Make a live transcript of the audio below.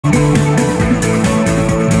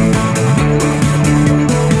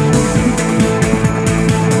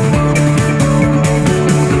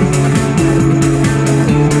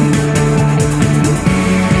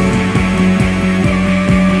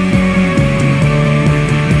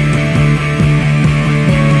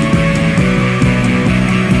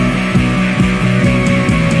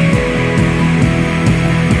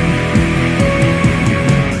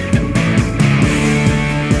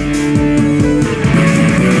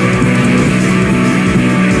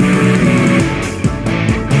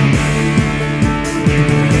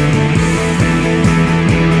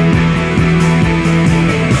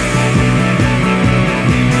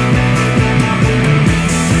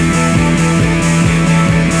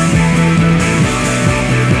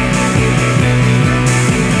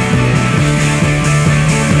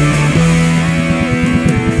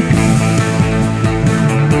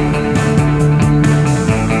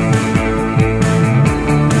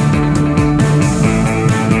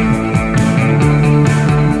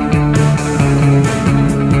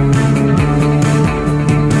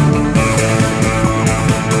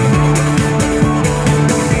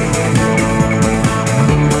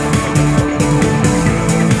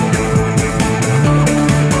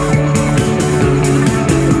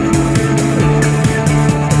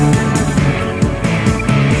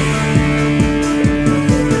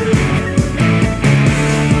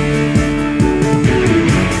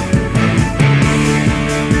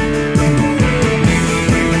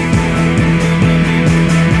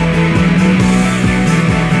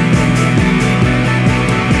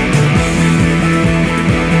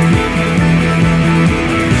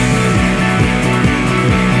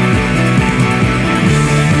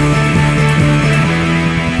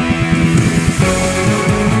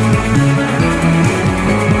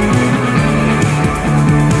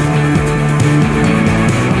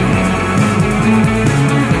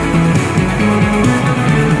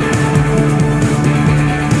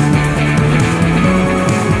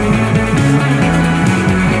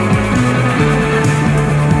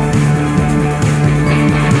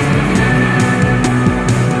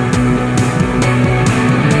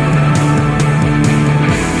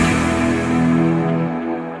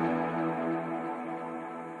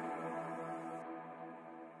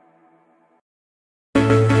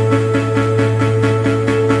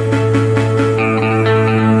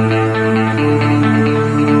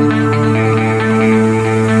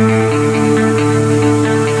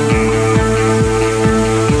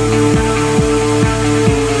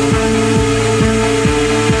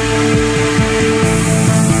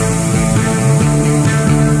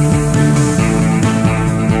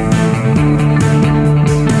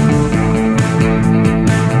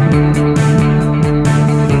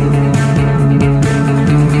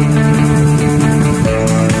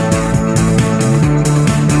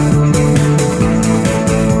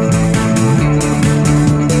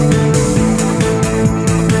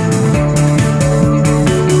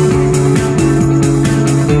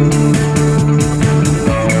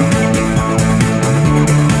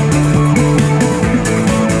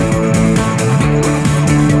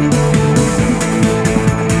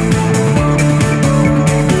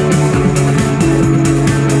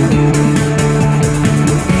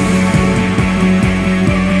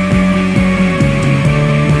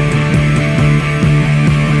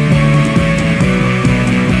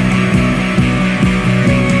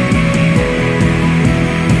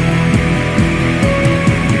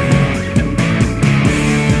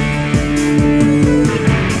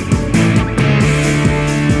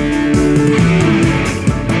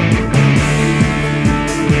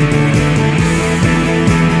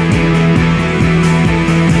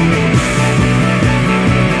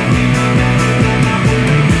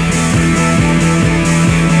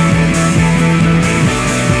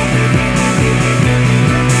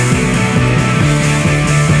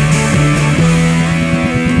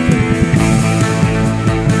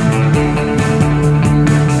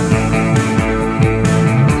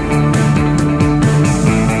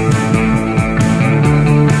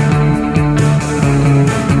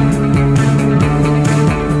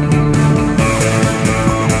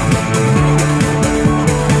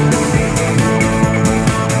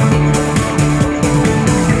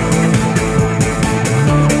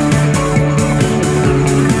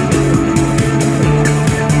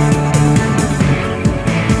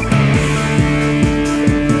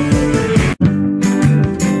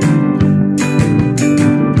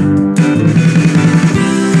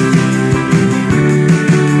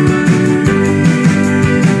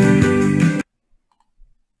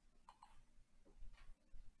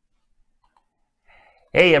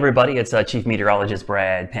Hey everybody, it's Chief Meteorologist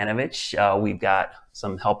Brad Panovich. We've got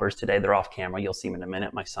some helpers today. They're off camera. You'll see them in a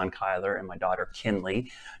minute. My son Kyler and my daughter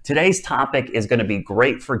Kinley. Today's topic is going to be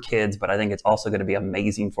great for kids, but I think it's also going to be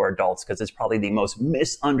amazing for adults because it's probably the most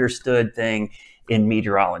misunderstood thing in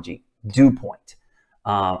meteorology, dew point.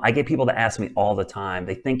 I get people to ask me all the time.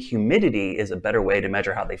 They think humidity is a better way to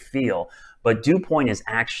measure how they feel, but dew point is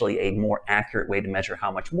actually a more accurate way to measure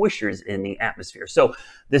how much moisture is in the atmosphere. So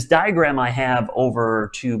this diagram I have over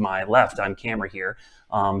to my left on camera here,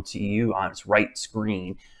 to you on its right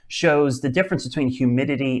screen, shows the difference between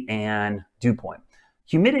humidity and dew point.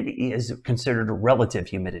 Humidity is considered relative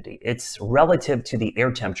humidity. It's relative to the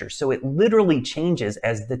air temperature. So it literally changes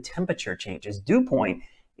as the temperature changes. Dew point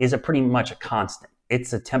is pretty much a constant.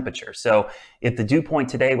 It's a temperature. So if the dew point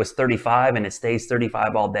today was 35 and it stays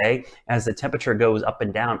 35 all day, as the temperature goes up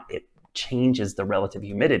and down, it changes the relative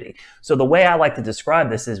humidity. So the way I like to describe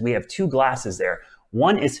this is we have two glasses there.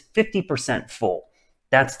 One is 50% full.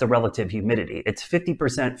 That's the relative humidity. It's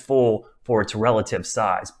 50% full for its relative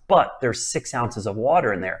size, but there's 6 ounces of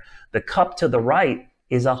water in there. The cup to the right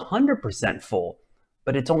is 100% full,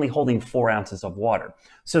 but it's only holding 4 ounces of water.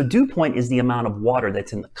 So dew point is the amount of water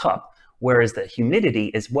that's in the cup, whereas the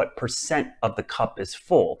humidity is what percent of the cup is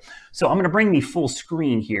full. So I'm going to bring me full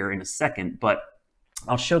screen here in a second, but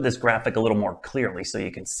I'll show this graphic a little more clearly so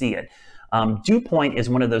you can see it. Dew point is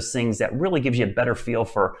one of those things that really gives you a better feel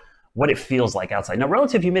for what it feels like outside. Now,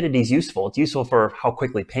 relative humidity is useful. It's useful for how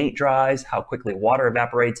quickly paint dries, how quickly water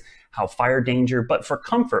evaporates, how fire danger, but for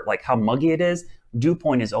comfort, like how muggy it is, dew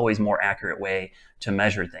point is always a more accurate way to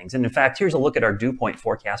measure things. And in fact, here's a look at our dew point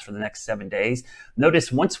forecast for the next 7 days.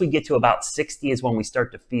 Notice once we get to about 60 is when we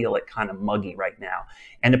start to feel it kind of muggy right now.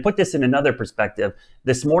 And to put this in another perspective,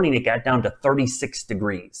 this morning it got down to 36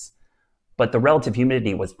 degrees, but the relative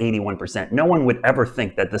humidity was 81%. No one would ever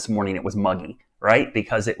think that this morning it was muggy, right?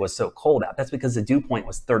 Because it was so cold out. That's because the dew point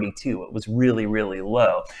was 32. It was really, really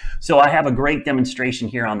low. So I have a great demonstration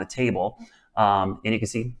here on the table. And you can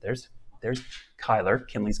see there's Kyler.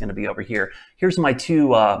 Kinley's going to be over here. Here's my two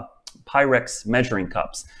Pyrex measuring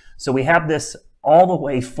cups. So we have this all the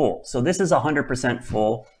way full. So this is 100%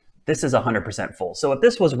 full. This is 100% full. So if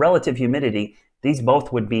this was relative humidity, these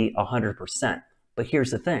both would be 100%. But here's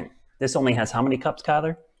the thing. This only has how many cups,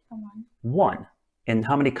 Kyler? One. And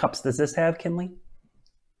how many cups does this have, Kinley?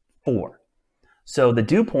 4. So the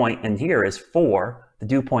dew point in here is 4. The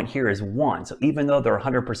dew point here is 1. So even though they're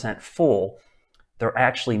 100% full, there's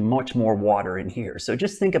actually much more water in here. So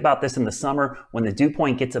just think about this in the summer. When the dew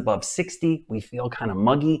point gets above 60, we feel kind of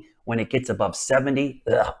muggy. When it gets above 70,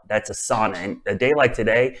 that's a sauna. And a day like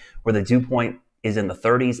today, where the dew point is in the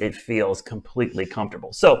 30s, it feels completely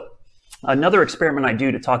comfortable. So another experiment I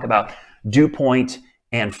do to talk about dew point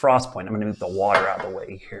and frost point. I'm going to move the water out of the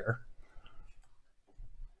way here.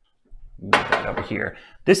 Move that over here.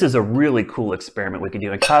 This is a really cool experiment we can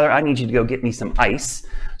do. And Kyler, I need you to go get me some ice.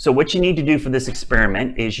 So what you need to do for this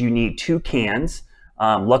experiment is you need 2 cans.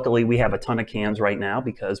 Luckily, we have a ton of cans right now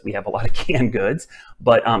because we have a lot of canned goods.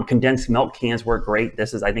 But condensed milk cans work great.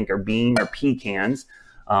 This is, I think, are bean or pea cans,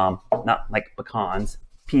 not like pecans,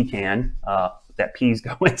 pecan. That peas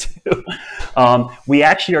go into. We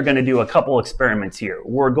actually are going to do a couple experiments here.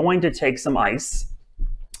 We're going to take some ice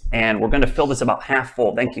and we're going to fill this about half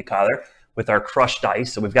full. Thank you, Kyler, with our crushed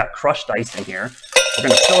ice. So we've got crushed ice in here. We're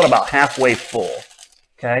going to fill it about halfway full.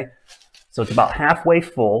 Okay. So it's about halfway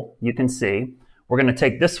full. You can see we're going to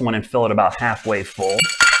take this one and fill it about halfway full.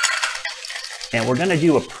 And we're going to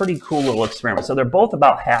do a pretty cool little experiment. So they're both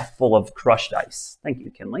about half full of crushed ice. Thank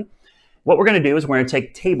you, Kinley. What we're going to do is we're going to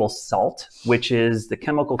take table salt, which is the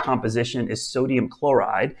chemical composition is sodium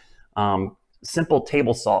chloride, simple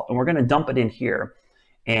table salt, and we're going to dump it in here.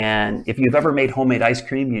 And if you've ever made homemade ice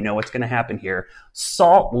cream, you know what's going to happen here.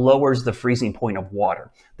 Salt lowers the freezing point of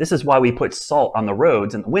water. This is why we put salt on the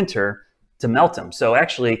roads in the winter to melt them. So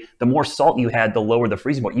actually, the more salt you had, the lower the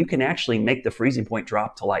freezing point. You can actually make the freezing point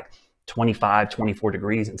drop to like 25, 24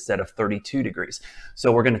 degrees instead of 32 degrees.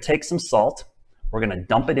 So we're going to take some salt. We're going to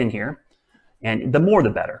dump it in here. And the more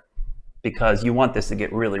the better, because you want this to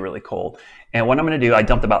get really, really cold. And what I'm going to do, I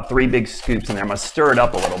dumped about 3 big scoops in there. I'm going to stir it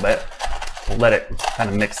up a little bit. We'll let it kind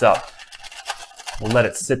of mix up. We'll let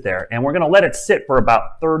it sit there. And we're going to let it sit for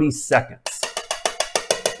about 30 seconds.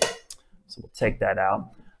 So we'll take that out.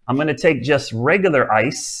 I'm going to take just regular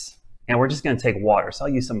ice, and we're just going to take water. So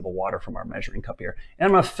I'll use some of the water from our measuring cup here. And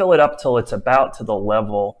I'm going to fill it up till it's about to the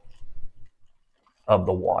level of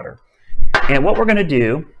the water. And what we're going to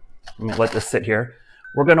do, I'm going to let this sit here.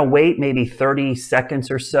 We're going to wait maybe 30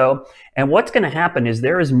 seconds or so. And what's going to happen is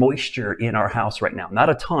there is moisture in our house right now. Not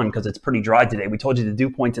a ton because it's pretty dry today. We told you the dew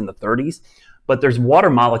point's in the 30s. but there's water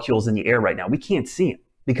molecules in the air right now. We can't see them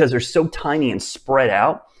because they're so tiny and spread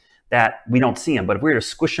out that we don't see them. But if we were to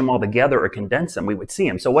squish them all together or condense them, we would see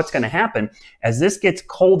them. So what's going to happen as this gets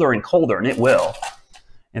colder and colder, and it will.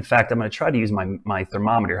 In fact, I'm going to try to use my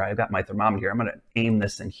thermometer. I've got my thermometer here. I'm going to aim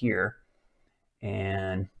this in here.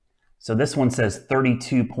 And so this one says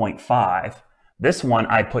 32.5. This one,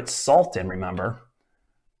 I put salt in, remember?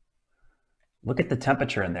 Look at the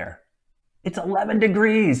temperature in there. It's 11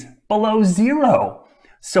 degrees below zero.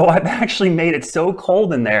 So I've actually made it so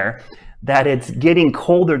cold in there that it's getting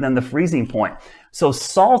colder than the freezing point. So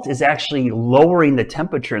salt is actually lowering the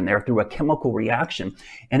temperature in there through a chemical reaction.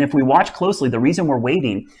 And if we watch closely, the reason we're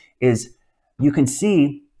waiting is you can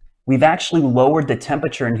see we've actually lowered the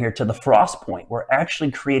temperature in here to the frost point. We're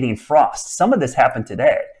actually creating frost. Some of this happened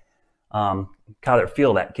today. Kyler,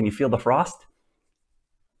 feel that. Can you feel the frost?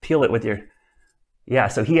 Peel it with your... Yeah,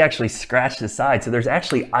 so he actually scratched the side. So there's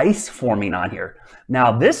actually ice forming on here.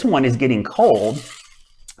 Now this one is getting cold.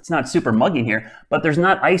 It's not super muggy here, but there's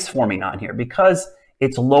not ice forming on here because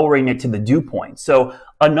it's lowering it to the dew point. So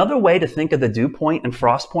another way to think of the dew point and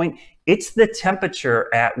frost point, it's the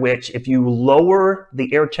temperature at which if you lower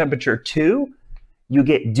the air temperature to, you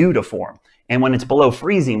get dew to form. And when it's below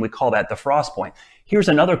freezing, we call that the frost point. Here's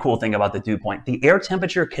another cool thing about the dew point. The air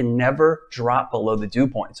temperature can never drop below the dew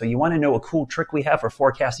point. So you want to know a cool trick we have for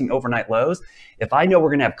forecasting overnight lows? If I know we're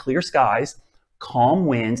going to have clear skies, calm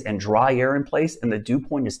winds, and dry air in place, and the dew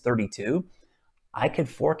point is 32, I could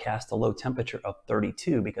forecast a low temperature of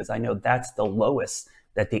 32 because I know that's the lowest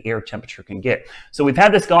that the air temperature can get. So we've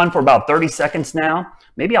had this going for about 30 seconds now.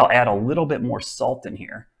 Maybe I'll add a little bit more salt in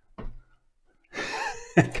here.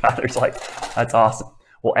 Kyler's like, that's awesome.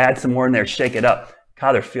 We'll add some more in there, shake it up.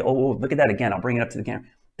 Kyler, feel, oh, look at that again. I'll bring it up to the camera.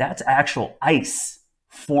 That's actual ice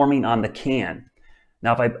forming on the can.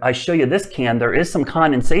 Now, if I show you this can, there is some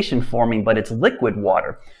condensation forming, but it's liquid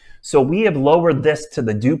water. So we have lowered this to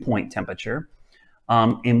the dew point temperature,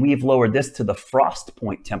 and we've lowered this to the frost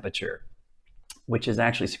point temperature, which is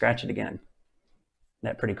actually, scratch it again. Isn't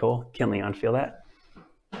that pretty cool? Can Leon feel that?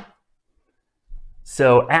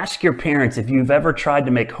 So ask your parents if you've ever tried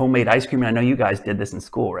to make homemade ice cream. And I know you guys did this in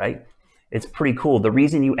school, right? It's pretty cool. The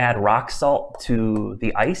reason you add rock salt to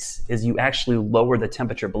the ice is you actually lower the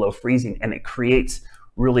temperature below freezing, and it creates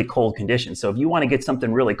really cold conditions. So if you want to get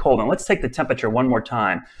something really cold, and let's take the temperature one more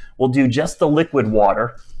time. We'll do just the liquid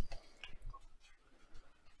water.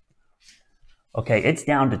 Okay, it's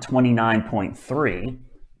down to 29.3,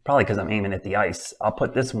 probably because I'm aiming at the ice. I'll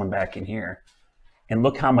put this one back in here, and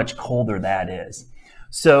look how much colder that is.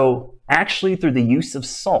 So actually, through the use of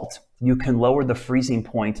salt, you can lower the freezing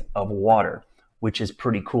point of water, which is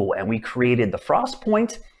pretty cool. And we created the frost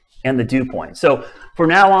point and the dew point. So from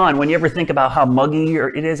now on, when you ever think about how muggy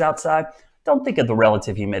it is outside, don't think of the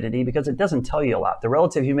relative humidity because it doesn't tell you a lot. The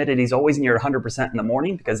relative humidity is always near 100% in the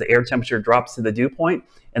morning because the air temperature drops to the dew point.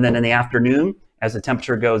 And then in the afternoon, as the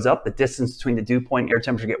temperature goes up, the distance between the dew point and air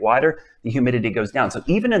temperature get wider, the humidity goes down. So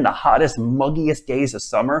even in the hottest, muggiest days of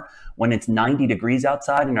summer, when it's 90 degrees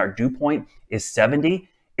outside and our dew point is 70,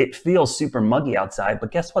 it feels super muggy outside. But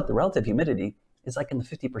guess what? The relative humidity is like in the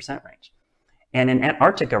 50% range. And in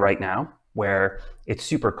Antarctica right now, where it's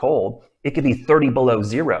super cold, it could be 30 below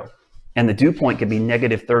zero. And the dew point could be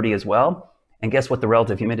negative 30 as well. And guess what the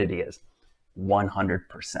relative humidity is? 100%.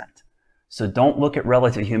 So don't look at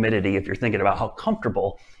relative humidity if you're thinking about how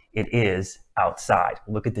comfortable it is outside.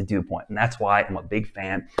 Look at the dew point. And that's why I'm a big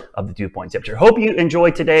fan of the dew point temperature. Hope you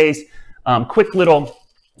enjoyed today's quick little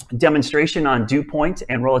demonstration on dew point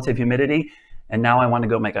and relative humidity. And now I want to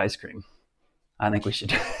go make ice cream. I think we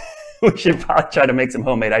should we should probably try to make some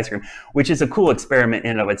homemade ice cream, which is a cool experiment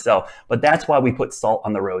in and of itself. But that's why we put salt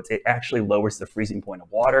on the roads. It actually lowers the freezing point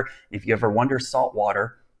of water. If you ever wonder, salt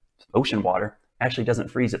water, ocean water, actually doesn't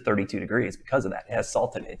freeze at 32 degrees because of that. It has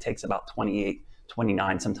salt in it. It takes about 28,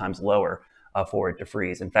 29, sometimes lower for it to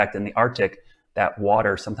freeze. In fact, in the Arctic, that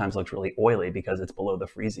water sometimes looks really oily because it's below the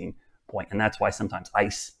freezing point. And that's why sometimes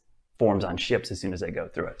ice forms on ships as soon as they go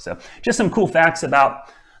through it. So just some cool facts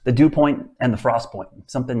about the dew point and the frost point.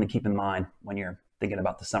 Something to keep in mind when you're thinking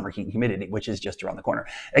about the summer heat and humidity, which is just around the corner.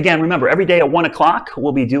 Again, remember, every day at 1 o'clock,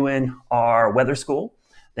 we'll be doing our weather school.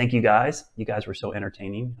 Thank you guys. You guys were so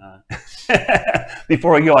entertaining.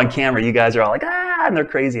 Before we go on camera, you guys are all like, ah, and they're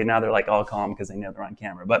crazy. And now they're like all calm because they know they're on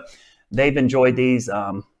camera. But they've enjoyed these.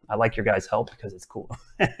 I like your guys' help because it's cool.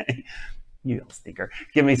 You little stinker.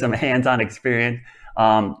 Give me some hands-on experience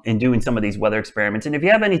in doing some of these weather experiments. And if you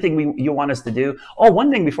have anything you want us to do. Oh, one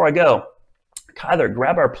thing before I go. Kyler,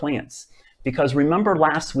 grab our plants. Because remember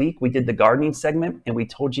last week we did the gardening segment and we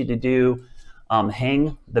told you to do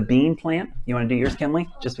hang the bean plant. You want to do yours, Kinley?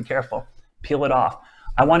 Just be careful peel it off.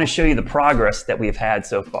 I want to show you the progress that we've had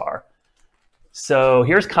so far. So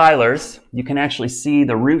here's Kyler's. You can actually see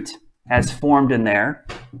the root has formed in there.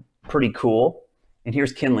 Pretty cool. And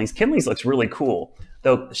here's Kinley's. Kinley's looks really cool,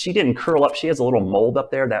 though she didn't curl up. She has a little mold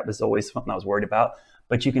up there. That was always something I was worried about.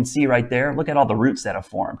 But you can see right there, look at all the roots that have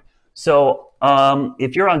formed. So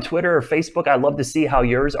if you're on Twitter or Facebook, I'd love to see how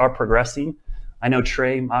yours are progressing. I know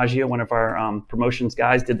Trey Maggio, one of our promotions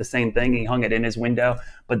guys, did the same thing. He hung it in his window.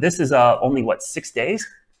 But this is only, what, 6 days?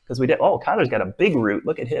 Because we did, oh, Kyler's got a big root.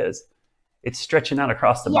 Look at his. It's stretching out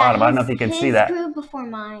across the bottom. I don't know if you can see that. His grew before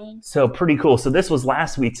mine. So pretty cool. So this was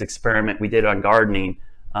last week's experiment we did on gardening.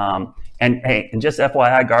 And hey, and just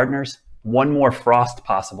FYI, gardeners, one more frost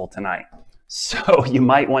possible tonight. So you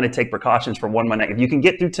might want to take precautions for one more night. If you can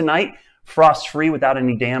get through tonight, frost-free without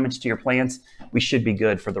any damage to your plants, we should be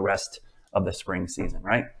good for the rest of the spring season,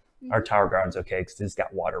 right? Our tower garden's okay because it's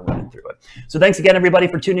got water running through it. So thanks again, everybody,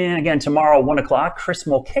 for tuning in again tomorrow, 1 o'clock. Chris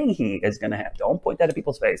Mulcahy is going to have, don't point that at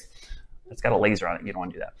people's face. It's got a laser on it. You don't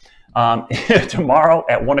want to do that. Tomorrow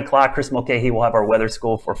at 1 o'clock, Chris Mulcahy will have our weather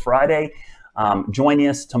school for Friday. Join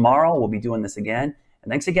us tomorrow. We'll be doing this again. And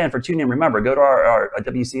thanks again for tuning in. Remember, go to our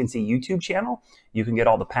WCNC YouTube channel. You can get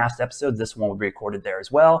all the past episodes. This one will be recorded there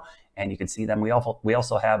as well. And you can see them. We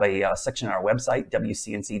also have a section on our website,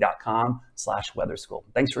 WCNC.com/weather school.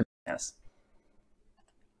 Thanks for joining us.